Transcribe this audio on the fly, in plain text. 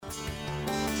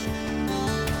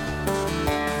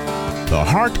The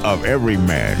heart of every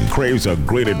man craves a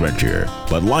great adventure,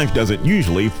 but life doesn't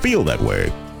usually feel that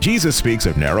way. Jesus speaks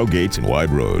of narrow gates and wide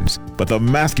roads, but the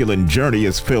masculine journey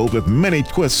is filled with many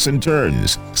twists and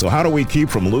turns. So how do we keep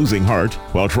from losing heart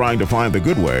while trying to find the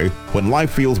good way when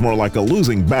life feels more like a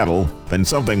losing battle than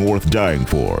something worth dying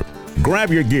for?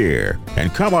 Grab your gear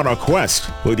and come on a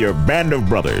quest with your band of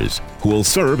brothers who will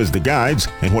serve as the guides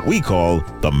in what we call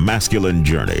the masculine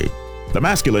journey. The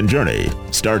masculine journey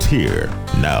starts here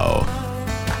now.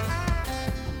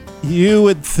 You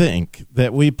would think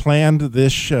that we planned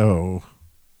this show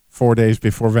 4 days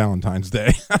before Valentine's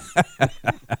Day.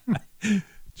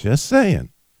 Just saying.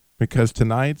 Because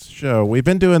tonight's show, we've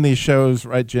been doing these shows,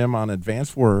 right, Jim, on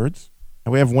advanced words.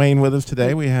 And we have Wayne with us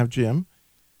today. We have Jim.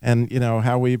 And, you know,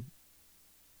 how we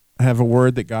have a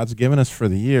word that God's given us for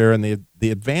the year. And the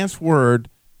advanced word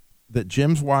that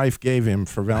Jim's wife gave him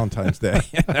for Valentine's Day.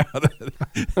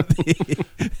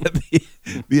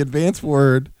 The advanced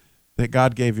word that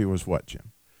God gave you was what,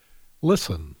 Jim?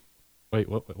 Listen. Wait,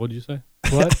 what did you say?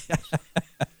 What?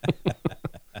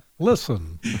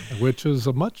 Listen, which is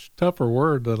a much tougher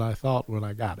word than I thought when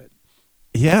I got it.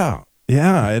 Yeah,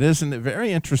 it is a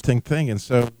very interesting thing. And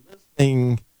so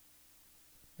listening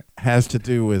has to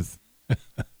do with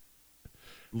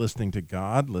listening to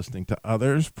God, listening to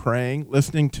others, praying,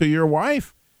 listening to your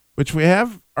wife, which we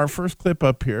have our first clip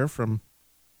up here from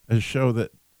a show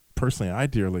that personally I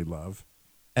dearly love.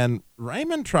 And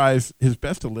Raymond tries his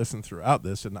best to listen throughout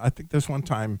this, and I think this one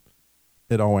time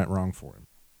it all went wrong for him.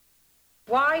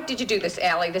 Why did you do this,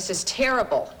 Allie? This is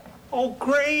terrible. Oh,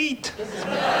 great!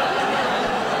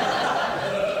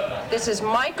 This is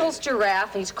Michael's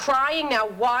giraffe. He's crying now.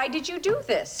 Why did you do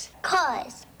this?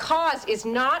 Cause. Cause is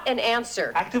not an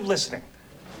answer. Active listening.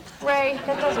 Ray,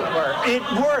 that doesn't work. It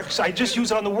works. I just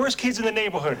use it on the worst kids in the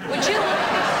neighborhood. Would you?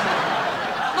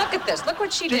 Look at this. Look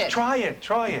what she did. Try it.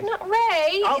 No,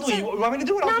 Ray. I'll do it. You want me to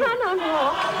do it? No. Do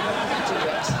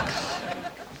it.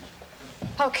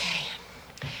 Okay.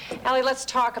 Allie, let's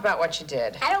talk about what you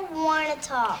did. I don't want to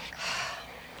talk.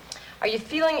 Are you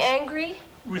feeling angry?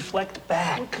 Reflect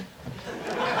back.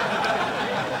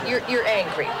 You're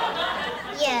angry.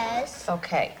 Yes.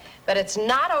 Okay. But it's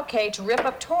not okay to rip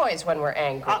up toys when we're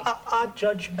angry.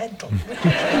 Judgmental.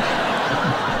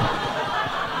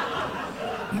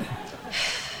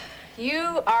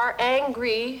 You are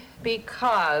angry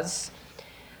because...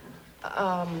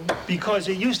 Because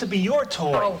it used to be your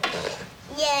toy. Oh.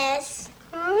 Yes.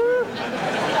 I don't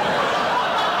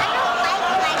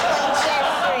like Michael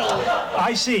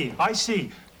and Jeffrey. I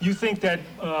see. You think that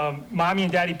Mommy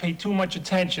and Daddy pay too much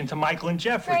attention to Michael and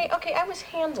Jeffrey. Ray, okay, I was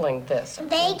handling this.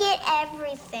 They get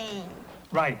everything.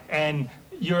 Right, and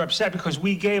you're upset because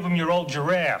we gave them your old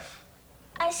giraffe.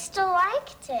 I still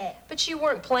liked it. But you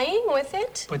weren't playing with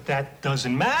it. But that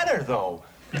doesn't matter, though,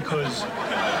 because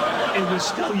it was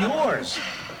still yours.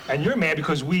 And you're mad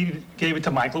because we gave it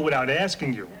to Michael without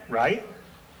asking you, right?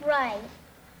 Right.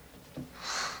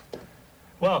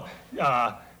 Well,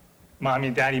 Mommy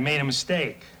and Daddy made a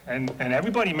mistake. And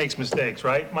everybody makes mistakes,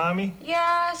 right, Mommy?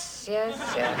 Yes.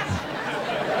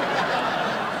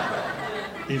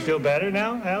 You feel better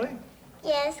now, Allie?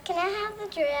 Yes, can I have the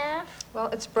giraffe? Well,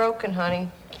 it's broken, honey.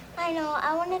 I know,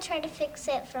 I want to try to fix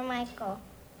it for Michael.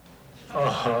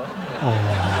 Uh-huh.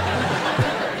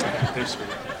 They're sweet.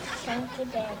 Thank you,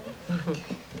 Daddy.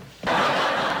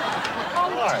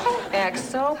 Don't act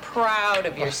so proud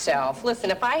of yourself.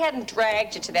 Listen, if I hadn't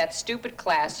dragged you to that stupid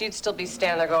class, you'd still be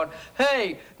standing there going,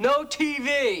 hey, no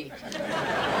TV.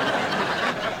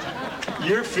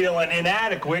 You're feeling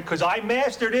inadequate because I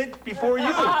mastered it before you.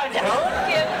 Oh, don't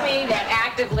give me that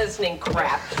active listening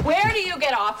crap. Where do you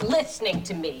get off listening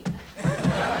to me?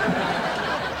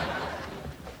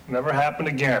 Never happened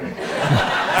again.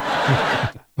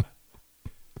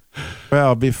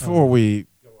 Well, before we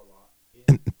go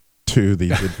into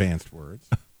these advanced words,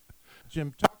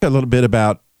 Jim, talk a little bit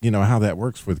about, how that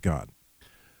works with God.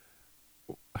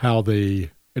 How the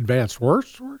advanced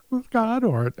words work with God,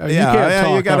 or you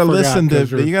got to listen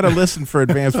you got to listen for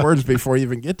advanced words before you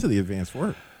even get to the advanced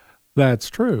word. That's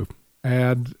true.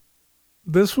 And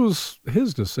this was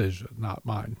his decision, not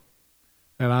mine.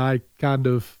 And I kind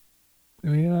of, I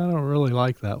don't really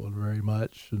like that one very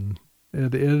much. And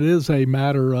it is a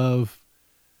matter of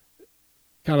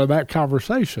kind of that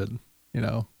conversation,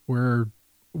 where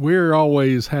we're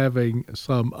always having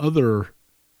some other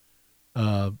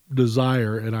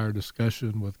desire in our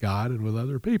discussion with God and with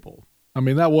other people. I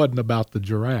mean, that wasn't about the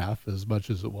giraffe as much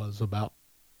as it was about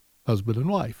husband and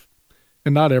wife.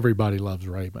 And not everybody loves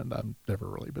Raymond. I've never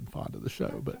really been fond of the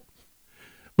show,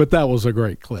 but that was a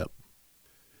great clip.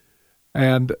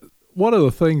 And one of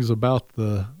the things about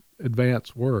the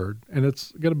Advance Word, and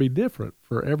it's going to be different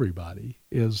for everybody,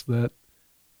 is that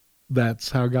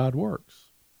that's how God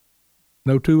works.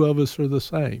 No two of us are the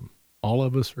same. All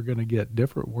of us are going to get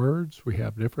different words. We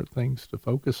have different things to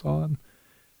focus on.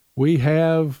 We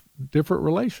have different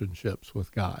relationships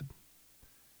with God.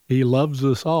 He loves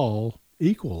us all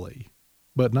equally,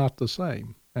 but not the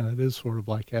same. And it is sort of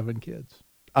like having kids.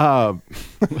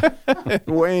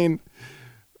 Wayne,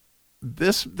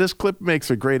 this clip makes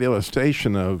a great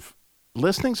illustration of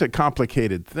listening's a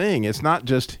complicated thing. It's not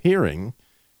just hearing,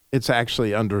 it's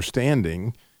actually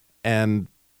understanding and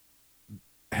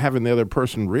having the other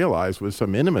person realize with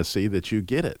some intimacy that you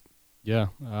get it. Yeah,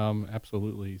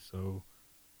 absolutely. So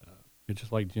it's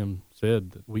just like Jim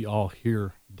said, that we all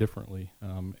hear differently.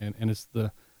 And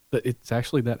it's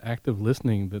actually that active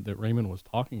listening that Raymond was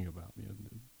talking about,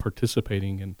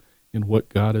 participating in what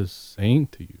God is saying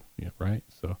to you, right?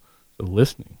 So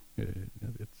listening,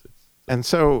 and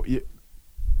so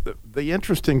the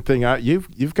interesting thing,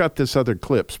 you've got this other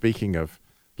clip, speaking of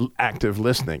active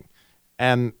listening,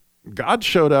 and God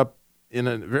showed up in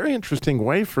a very interesting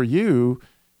way for you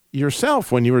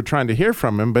yourself when you were trying to hear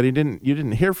from him, but you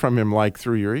didn't hear from him like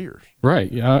through your ears.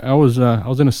 Right. Yeah. I was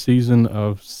in a season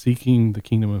of seeking the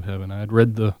kingdom of heaven. I had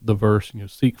read the verse,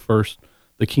 seek first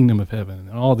the kingdom of heaven,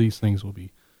 and all these things will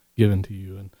be given to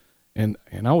you. And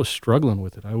I was struggling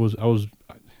with it. I was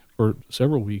for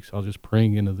several weeks, I was just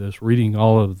praying into this, reading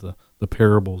all of the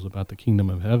parables about the kingdom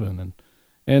of heaven.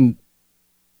 And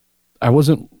I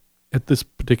wasn't at this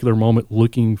particular moment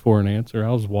looking for an answer.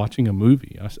 I was watching a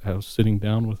movie. I was sitting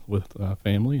down with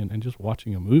family and just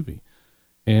watching a movie.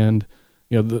 And,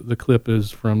 the clip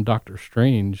is from Doctor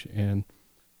Strange, and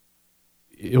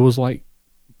it was like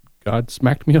God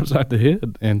smacked me upside the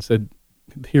head and said,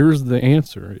 here's the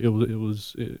answer. It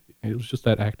was just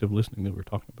that active listening that we're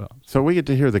talking about. So we get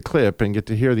to hear the clip and get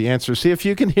to hear the answer. See if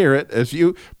you can hear it as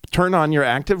you turn on your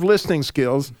active listening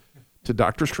skills to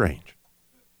Doctor Strange.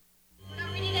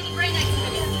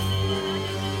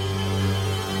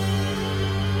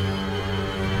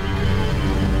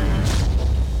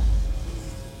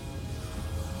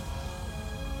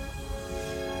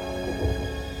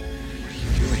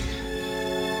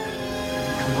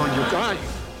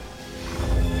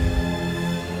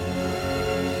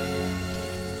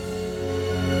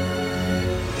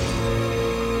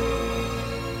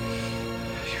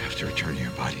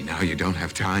 You don't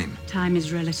have time. Time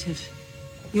is relative.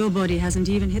 Your body hasn't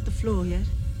even hit the floor yet.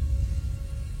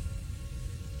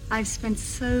 I've spent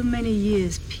so many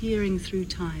years peering through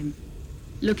time,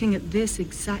 looking at this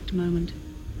exact moment,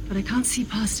 but I can't see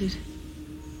past it.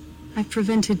 I've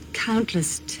prevented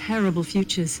countless terrible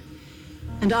futures,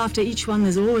 and after each one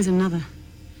there's always another,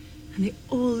 and they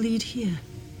all lead here,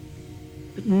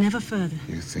 but never further.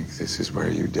 You think this is where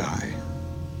you die?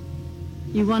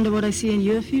 You wonder what I see in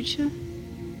your future?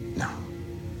 No.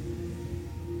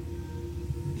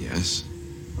 Yes?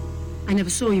 I never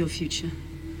saw your future,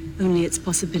 only its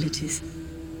possibilities.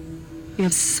 You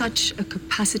have such a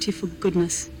capacity for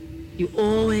goodness. You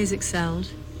always excelled,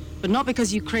 but not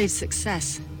because you craved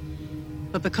success,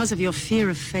 but because of your fear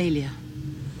of failure.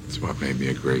 It's what made me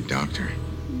a great doctor.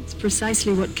 It's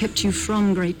precisely what kept you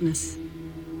from greatness.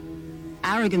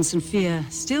 Arrogance and fear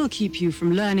still keep you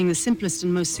from learning the simplest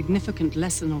and most significant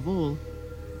lesson of all.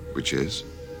 Which is?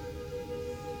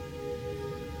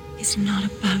 It's not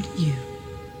about you.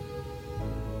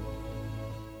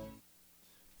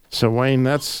 So, Wayne,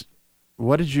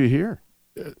 what did you hear?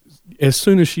 As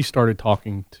soon as she started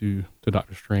talking to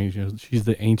Dr. Strange, she's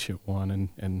the ancient one,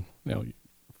 and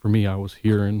for me, I was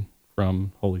hearing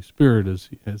from Holy Spirit as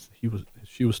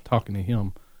she was talking to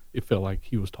him. It felt like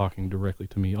he was talking directly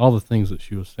to me. All the things that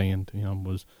she was saying to him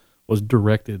was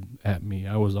directed at me.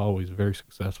 I was always very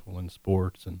successful in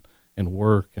sports and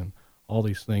work and all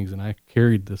these things, and I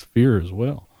carried this fear as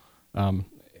well.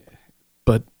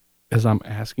 But as I'm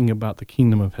asking about the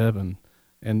kingdom of heaven,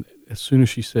 and as soon as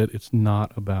she said, it's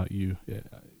not about you,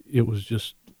 it was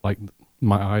just like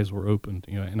my eyes were opened,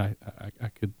 and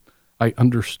I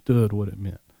understood what it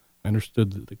meant. I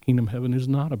understood that the kingdom of heaven is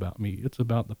not about me. It's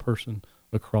about the person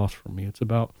across from me. It's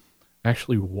about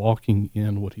actually walking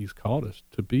in what he's called us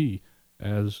to be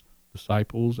as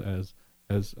disciples, as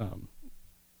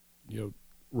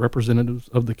representatives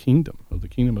of the kingdom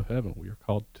of heaven. We are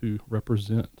called to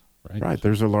represent, right? Right.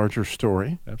 There's a larger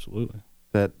story. Absolutely.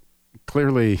 That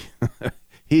clearly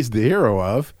he's the hero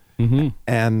of. Mm-hmm.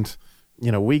 And,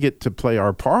 we get to play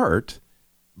our part,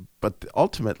 but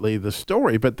ultimately the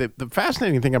story. But the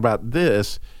fascinating thing about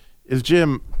this is,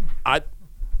 Jim,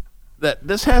 that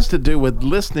this has to do with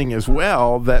listening as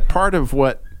well, that part of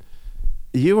what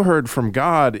you heard from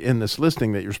God in this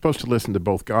listening that you're supposed to listen to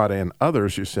both God and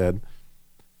others, you said.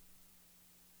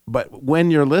 But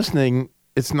when you're listening,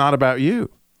 it's not about you.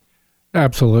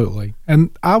 Absolutely.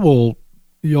 And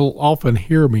you'll often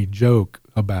hear me joke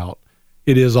about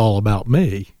it is all about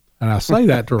me. And I say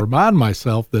that to remind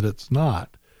myself that it's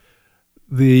not.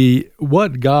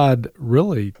 What God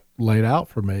really laid out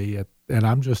for me, and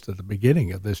I'm just at the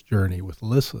beginning of this journey with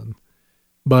listen,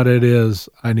 but it is,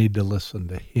 I need to listen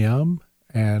to him,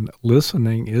 and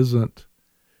listening isn't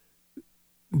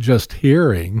just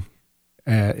hearing,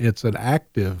 it's an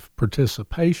active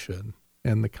participation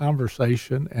in the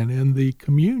conversation and in the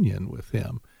communion with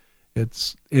him.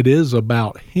 It is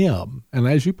about him. And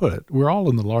as you put it, we're all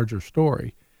in the larger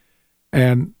story.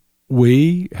 And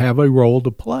we have a role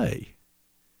to play,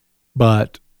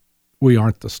 but we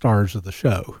aren't the stars of the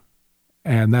show.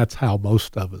 And that's how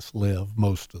most of us live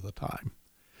most of the time.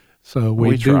 So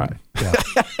we try. Yeah.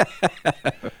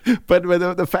 But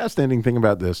the fascinating thing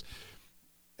about this,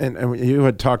 and you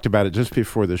had talked about it just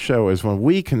before the show, is when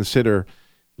we consider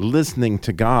listening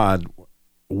to God,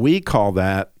 we call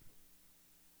that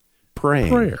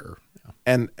praying. Prayer.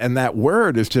 And that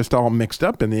word is just all mixed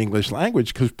up in the English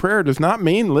language, because prayer does not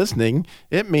mean listening;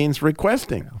 it means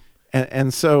requesting.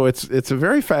 And so it's a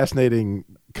very fascinating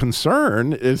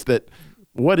concern. Is that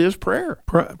what is prayer?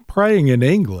 Praying in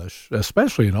English,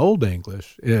 especially in Old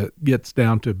English, it gets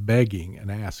down to begging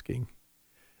and asking.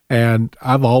 And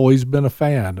I've always been a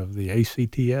fan of the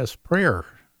ACTS prayer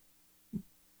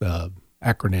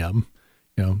acronym.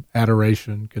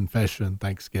 Adoration, confession,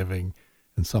 thanksgiving,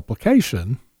 and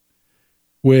supplication,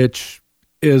 which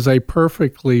is a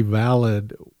perfectly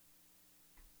valid,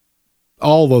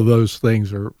 all of those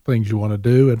things are things you want to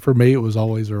do. And for me, it was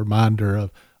always a reminder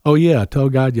of, oh yeah, tell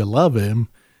God you love him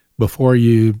before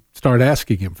you start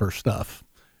asking him for stuff.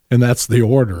 And that's the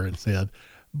order, it said.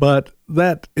 But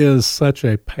that is such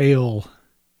a pale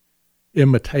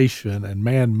imitation and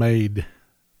man-made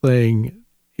thing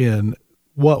in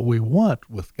what we want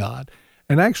with God.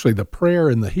 And actually the prayer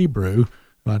in the Hebrew,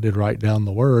 I did write down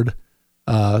the word,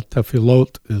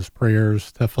 tefillot is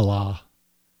prayers, tefillah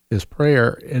is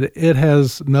prayer. It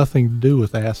has nothing to do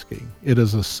with asking. It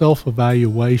is a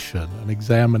self-evaluation, an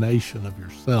examination of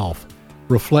yourself,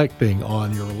 reflecting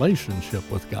on your relationship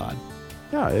with God.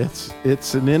 Yeah,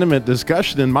 it's an intimate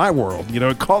discussion in my world.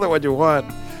 Call it what you want.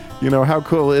 How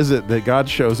cool is it that God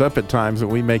shows up at times and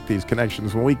we make these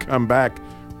connections? When we come back,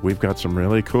 we've got some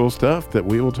really cool stuff that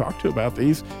we will talk to about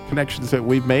these connections that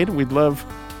we've made. We'd love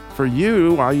for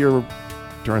you, while you're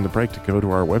during the break, to go to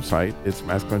our website. It's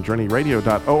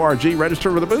masculinejourneyradio.org.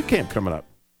 Register for the boot camp coming up.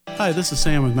 Hi, this is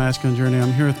Sam with Masculine Journey.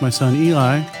 I'm here with my son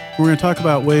Eli. We're going to talk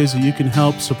about ways that you can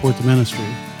help support the ministry.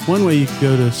 One way, you can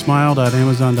go to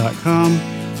smile.amazon.com.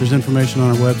 There's information on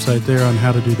our website there on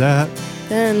how to do that.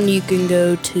 Then you can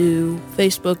go to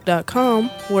facebook.com,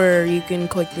 where you can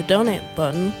click the donate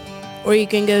button, or you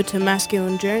can go to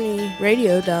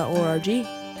masculinejourneyradio.org.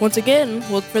 Once again,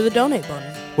 look for the donate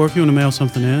button. Or if you want to mail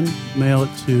something in, mail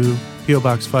it to P.O.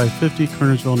 Box 550,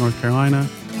 Kernersville, North Carolina,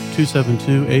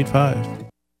 27285.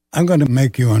 I'm going to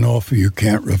make you an offer you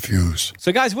can't refuse.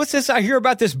 So, guys, what's this I hear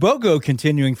about this BOGO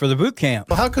continuing for the boot camp?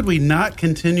 Well, how could we not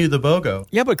continue the BOGO?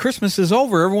 Yeah, but Christmas is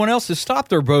over. Everyone else has stopped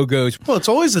their BOGOs. Well, it's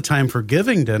always the time for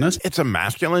giving, Dennis. It's a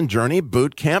Masculine Journey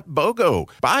Boot Camp BOGO.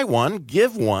 Buy one,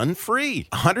 give one free.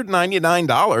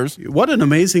 $199. What an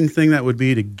amazing thing that would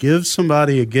be to give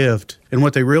somebody a gift, and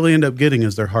what they really end up getting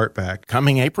is their heart back.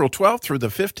 Coming April 12th through the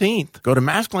 15th. Go to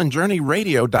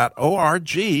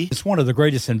masculinejourneyradio.org. It's one of the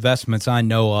greatest investments I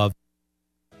know of.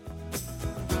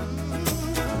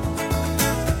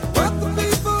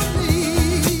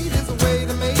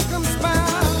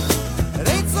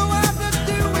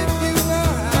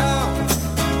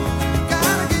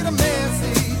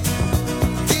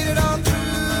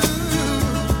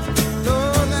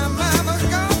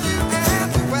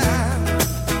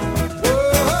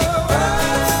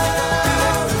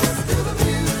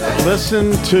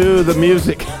 Listen to the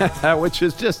music, which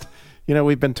is just,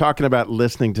 we've been talking about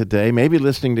listening today, maybe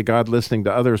listening to God, listening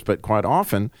to others, but quite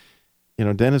often,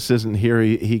 Dennis isn't here.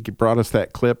 He brought us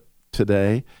that clip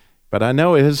today, but I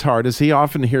know his heart is he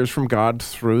often hears from God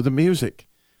through the music.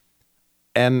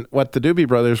 And what the Doobie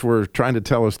Brothers were trying to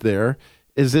tell us there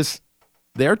is this: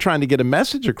 they're trying to get a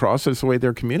message across. That's the way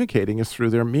they're communicating, is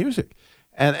through their music.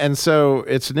 And so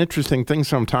it's an interesting thing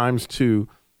sometimes to,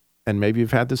 and maybe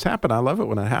you've had this happen, I love it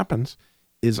when it happens,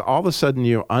 is all of a sudden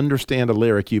you understand a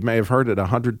lyric. You may have heard it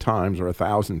 100 times or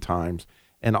 1,000 times,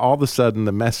 and all of a sudden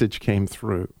the message came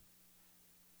through.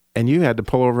 And you had to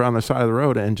pull over on the side of the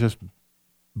road and just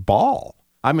bawl.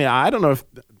 I mean, I don't know if,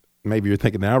 maybe you're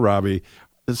thinking now, Robbie,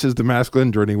 This is the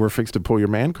masculine journey. We're fixed to pull your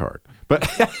man card. But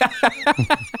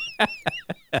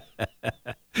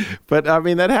but I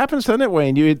mean, that happens, doesn't it,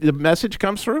 Wayne? The message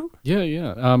comes through? Yeah.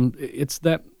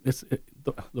 The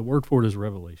word for it is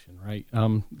revelation, right?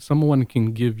 Someone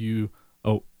can give you,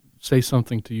 say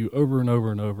something to you over and over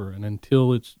and over, and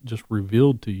until it's just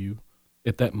revealed to you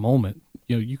at that moment,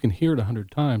 you can hear it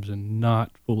 100 times and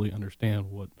not fully understand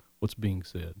what's being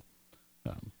said.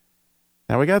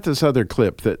 Now, we got this other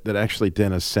clip that actually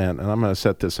Dennis sent, and I'm going to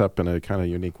set this up in a kind of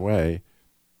unique way.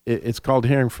 It's called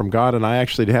Hearing from God, and I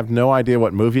actually have no idea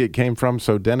what movie it came from,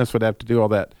 so Dennis would have to do all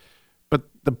that. But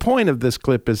the point of this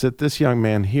clip is that this young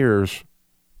man hears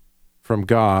from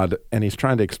God, and he's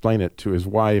trying to explain it to his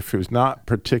wife, who's not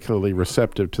particularly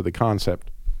receptive to the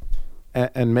concept.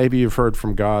 And maybe you've heard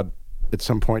from God at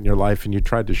some point in your life, and you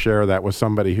tried to share that with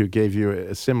somebody who gave you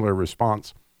a similar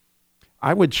response.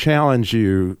 I would challenge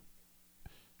you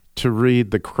to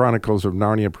read the Chronicles of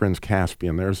Narnia Prince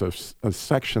Caspian. There's a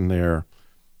section there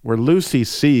where Lucy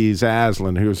sees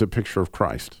Aslan, who is a picture of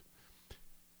Christ.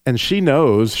 And she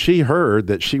heard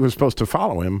that she was supposed to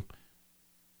follow him,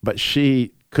 but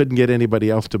she couldn't get anybody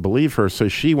else to believe her, so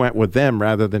she went with them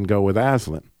rather than go with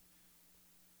Aslan.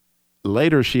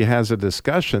 Later, she has a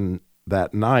discussion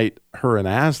that night, her and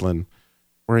Aslan,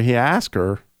 where he asked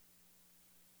her,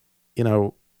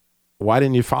 why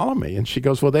didn't you follow me? And she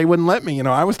goes, well, they wouldn't let me.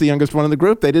 I was the youngest one in the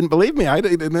group. They didn't believe me.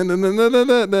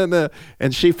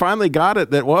 And she finally got it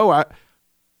that, whoa,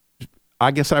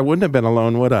 I guess I wouldn't have been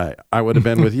alone, would I? I would have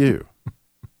been with you.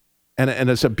 And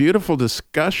it's a beautiful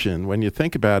discussion when you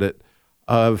think about it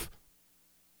of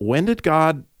when did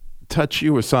God touch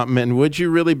you with something, and would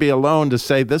you really be alone to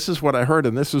say, this is what I heard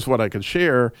and this is what I could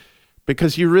share,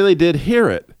 because you really did hear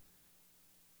it.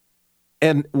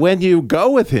 And when you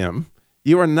go with him,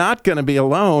 you are not going to be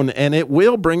alone, and it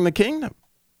will bring the kingdom.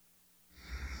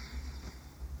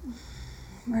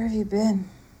 Where have you been?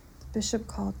 The bishop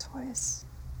called twice.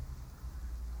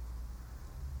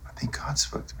 I think God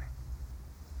spoke to me.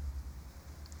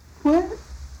 What?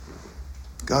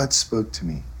 God spoke to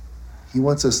me. He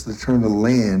wants us to turn the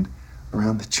land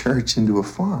around the church into a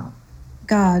farm.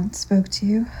 God spoke to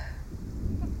you?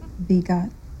 The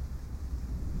God?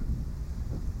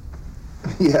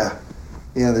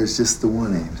 Yeah, there's just the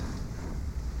one, Ames.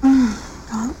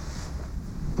 Well,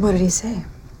 what did he say?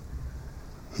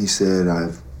 He said,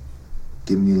 I've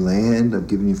given you land, I've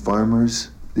given you farmers,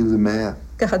 do the math.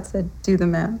 God said, do the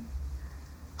math.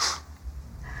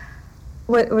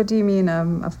 What do you mean,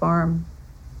 a farm?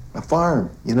 A farm,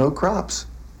 crops.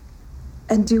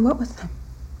 And do what with them?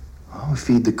 Oh, we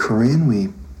feed the Korean, we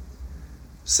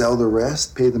sell the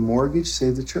rest, pay the mortgage,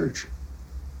 save the church.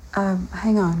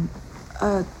 Hang on.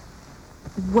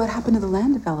 What happened to the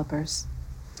land developers?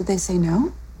 Did they say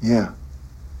no? Yeah.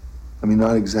 I mean,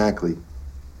 not exactly.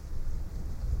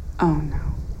 Oh, no.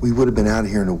 We would have been out of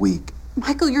here in a week.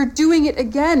 Michael, you're doing it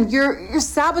again. You're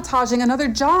sabotaging another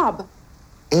job.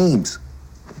 Ames,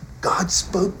 God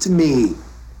spoke to me.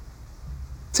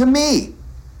 To me.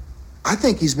 I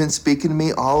think he's been speaking to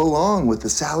me all along with the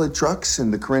salad trucks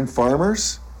and the Korean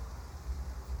farmers.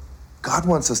 God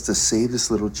wants us to save this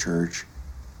little church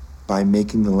by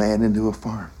making the land into a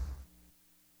farm.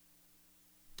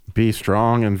 Be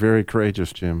strong and very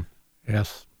courageous, Jim.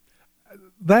 Yes.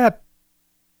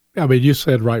 You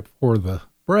said right before the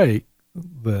break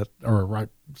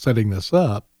setting this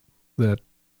up, that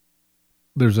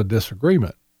there's a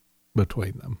disagreement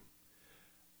between them.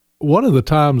 One of the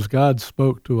times God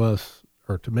spoke to us,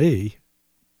 or to me,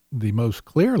 the most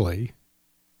clearly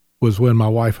was when my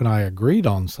wife and I agreed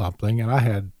on something, and I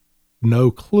had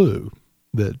no clue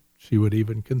that she would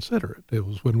even consider it. It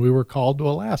was when we were called to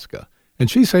Alaska,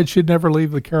 and she said she'd never leave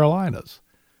the Carolinas.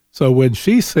 So when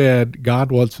she said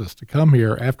God wants us to come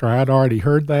here, after I'd already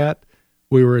heard that,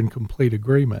 we were in complete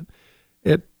agreement.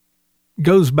 It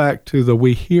goes back to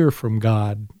we hear from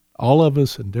God, all of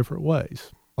us in different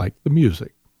ways, like the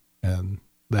music. And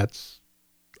that's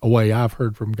a way I've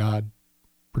heard from God,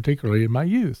 particularly in my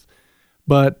youth.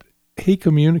 But he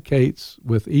communicates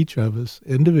with each of us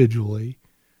individually.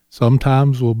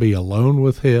 Sometimes we'll be alone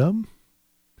with him,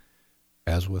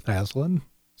 as with Aslan.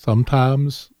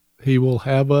 Sometimes he will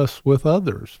have us with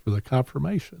others for the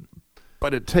confirmation.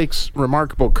 But it takes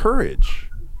remarkable courage,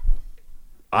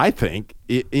 I think,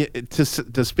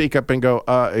 to speak up and go,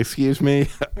 excuse me,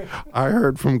 I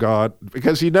heard from God.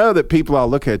 Because you know that people all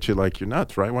look at you like you're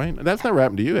nuts, right, Wayne? That's never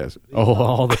happened to you, has it? Oh,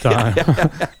 all the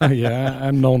time. Yeah,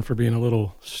 I'm known for being a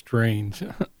little strange.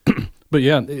 But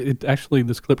yeah, it actually,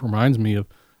 this clip reminds me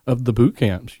of the boot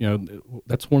camps.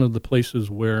 That's one of the places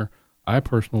where I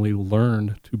personally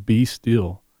learned to be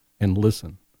still and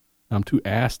listen. to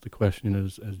ask the question,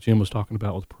 as Jim was talking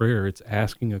about with prayer. It's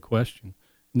asking a question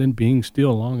and then being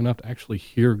still long enough to actually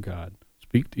hear God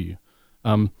speak to you.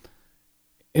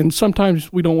 And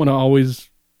sometimes we don't want to always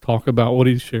talk about what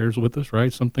he shares with us,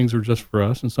 right? Some things are just for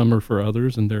us and some are for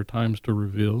others, and there are times to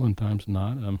reveal and times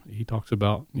not. He talks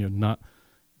about, not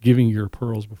giving your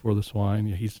pearls before the swine.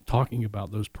 He's talking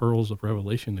about those pearls of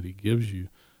revelation that he gives you.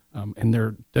 And there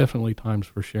are definitely times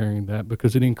for sharing that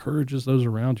because it encourages those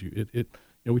around you.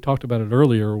 We talked about it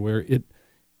earlier where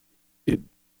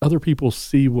other people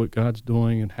see what God's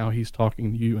doing and how he's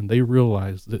talking to you, and they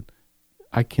realize that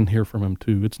I can hear from him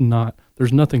too.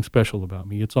 There's nothing special about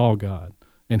me. It's all God.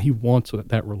 And he wants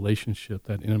that relationship,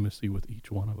 that intimacy with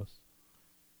each one of us.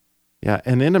 Yeah,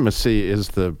 and intimacy is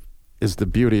the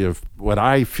beauty of what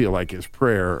I feel like is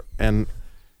prayer. And,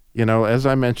 as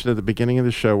I mentioned at the beginning of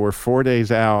the show, we're 4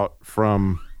 days out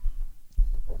from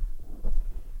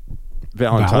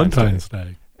Valentine's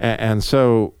Day. And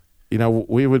so,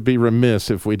 we would be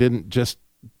remiss if we didn't just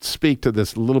speak to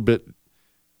this a little bit,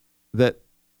 that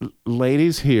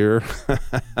ladies hear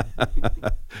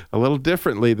a little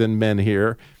differently than men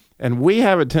hear. And we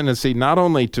have a tendency not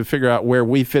only to figure out where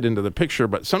we fit into the picture,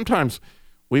 but sometimes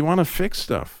we want to fix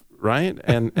stuff, right?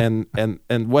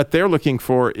 And what they're looking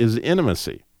for is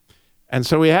intimacy. And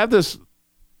so we have this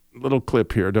little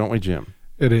clip here, don't we, Jim?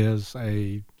 It is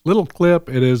a little clip.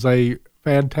 It is a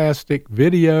fantastic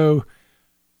video.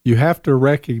 You have to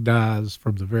recognize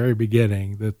from the very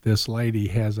beginning that this lady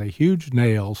has a huge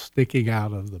nail sticking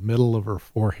out of the middle of her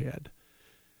forehead.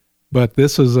 But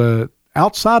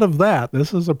outside of that,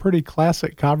 this is a pretty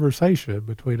classic conversation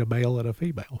between a male and a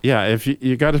female. Yeah, if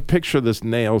you got to picture this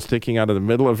nail sticking out of the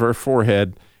middle of her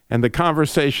forehead and the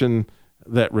conversation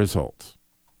that results.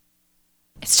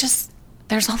 It's just,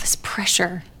 there's all this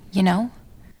pressure,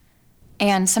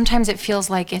 And sometimes it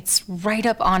feels like it's right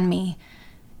up on me.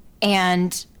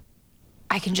 And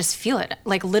I can just feel it,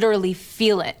 like literally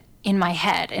feel it in my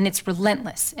head. And it's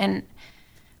relentless. And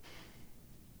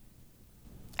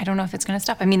I don't know if it's going to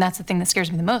stop. I mean, that's the thing that scares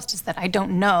me the most, is that I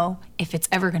don't know if it's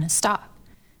ever going to stop.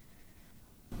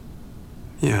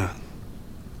 Yeah.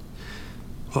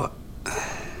 Well,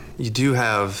 you do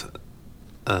have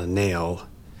a nail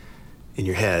in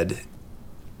your head.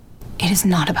 It is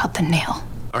not about the nail.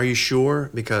 Are you sure?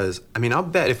 Because, I'll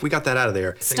bet if we got that out of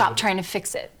there... Stop trying to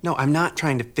fix it. No, I'm not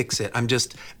trying to fix it. I'm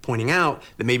just pointing out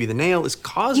that maybe the nail is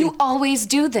causing... You always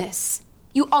do this.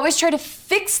 You always try to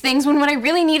fix things when what I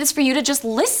really need is for you to just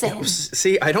listen. Yeah,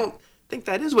 see, I don't think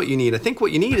that is what you need. I think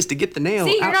what you need is to get the nail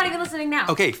See, you're out. not even listening now.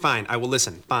 Okay, fine. I will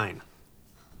listen. Fine.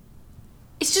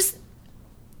 It's just...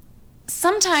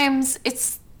 Sometimes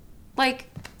it's like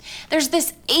there's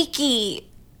this achy...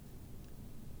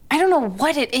 I don't know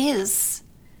what it is.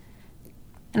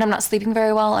 And I'm not sleeping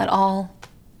very well at all.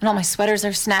 And all my sweaters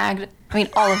are snagged.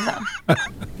 All of them.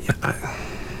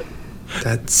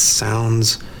 That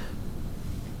sounds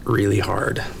really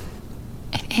hard.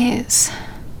 It is.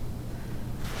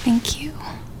 Thank you.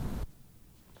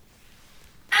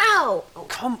 Ow! Oh,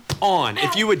 come on. Ow.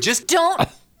 If you would just... Don't...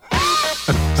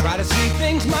 Try to see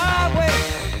things my way.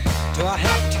 Do I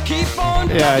have to keep on?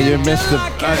 Yeah, you missed the...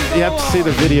 you have to see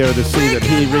the video to see that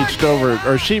he reached over,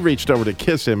 or she reached over to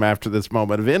kiss him after this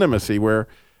moment of intimacy where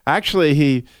actually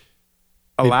he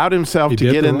allowed himself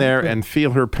to get in there and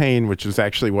feel her pain, which is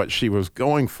actually what she was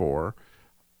going for,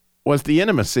 was the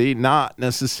intimacy, not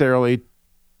necessarily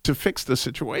to fix the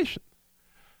situation.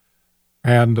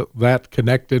 And that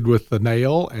connected with the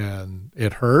nail, and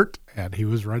it hurt, and he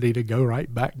was ready to go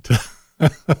right back to...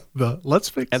 let's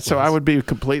fix And so I would be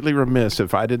completely remiss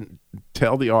if I didn't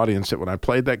tell the audience that when I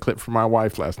played that clip for my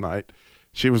wife last night,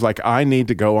 she was like, I need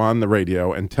to go on the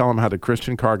radio and tell him how the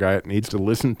Christian car guy needs to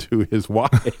listen to his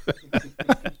wife.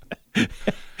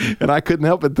 And I couldn't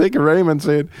help but think of Raymond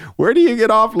saying, where do you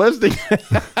get off listening?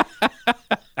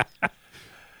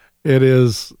 It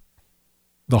is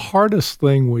the hardest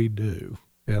thing we do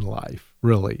in life,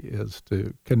 really, is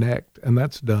to connect. And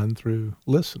that's done through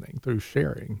listening, through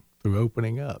sharing, through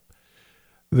opening up.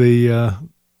 The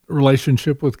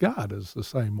relationship with God is the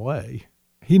same way.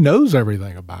 He knows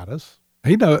everything about us.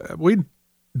 We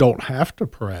don't have to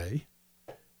pray,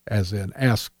 as in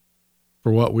ask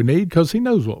for what we need, because he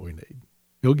knows what we need.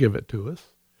 He'll give it to us.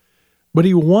 But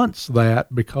he wants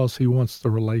that because he wants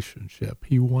the relationship.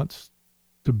 He wants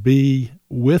to be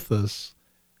with us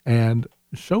and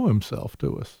show himself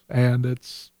to us. And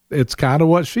it's kind of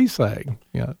what she's saying.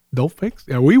 Don't fix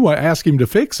it. We want to ask him to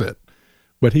fix it,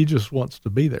 but he just wants to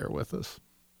be there with us.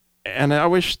 And I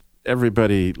wish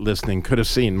everybody listening could have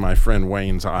seen my friend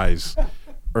Wayne's eyes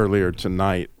earlier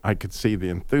tonight. I could see the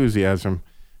enthusiasm,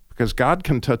 because God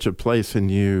can touch a place in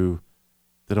you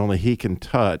that only he can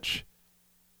touch.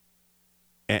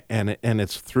 And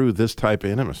it's through this type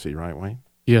of intimacy, right, Wayne?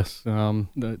 Yes.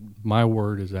 My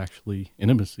word is actually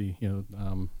intimacy.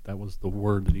 That was the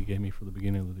word that he gave me for the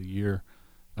beginning of the year.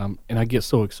 And I get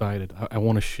so excited. I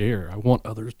want to share. I want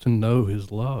others to know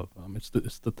his love.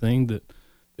 It's the thing that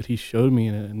he showed me,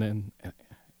 and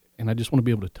I just want to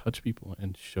be able to touch people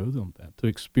and show them that, to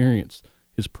experience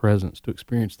his presence, to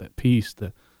experience that peace,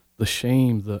 the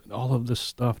shame, all of this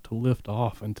stuff to lift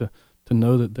off, and to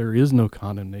know that there is no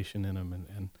condemnation in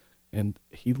him, and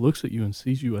he looks at you and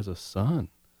sees you as a son.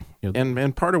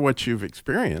 And part of what you've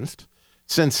experienced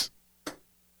since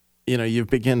you've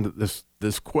begun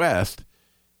this quest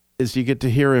is you get to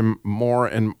hear him more,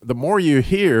 and the more you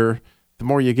hear, the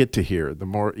more you get to hear. The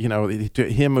more to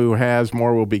him who has,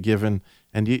 more will be given,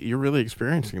 and you're really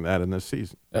experiencing that in this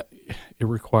season. It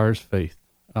requires faith,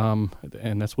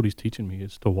 and that's what he's teaching me,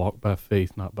 is to walk by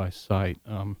faith, not by sight.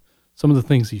 Some of the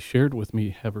things he shared with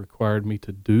me have required me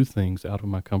to do things out of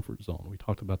my comfort zone. We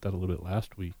talked about that a little bit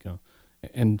last week,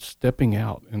 and stepping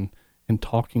out and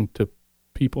talking to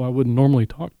people I wouldn't normally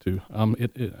talk to.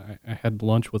 I had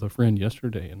lunch with a friend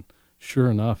yesterday, and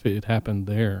sure enough, it happened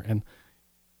there. And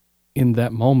in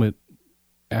that moment,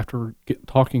 after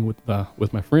talking with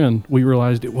my friend, we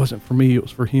realized it wasn't for me, it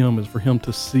was for him. It was for him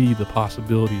to see the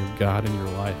possibility of God in your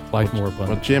life more abundant.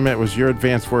 Well, Jim, it was your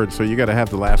advanced word, so you got to have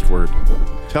the last word.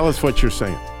 Tell us what you're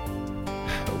saying.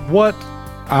 What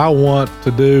I want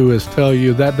to do is tell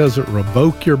you that doesn't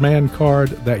revoke your man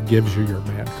card, that gives you your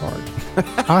man card.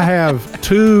 I have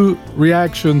two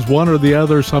reactions, one or the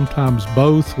other, sometimes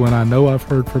both, when I know I've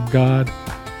heard from God.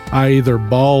 I either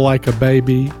bawl like a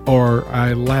baby or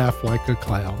I laugh like a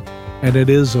clown. And it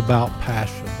is about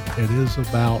passion. It is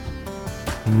about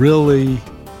really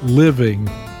living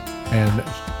and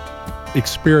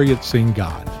experiencing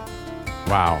God.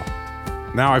 Wow.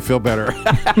 Now I feel better.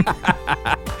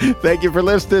 Thank you for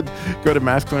listening. Go to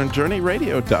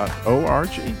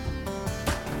masculinejourneyradio.org.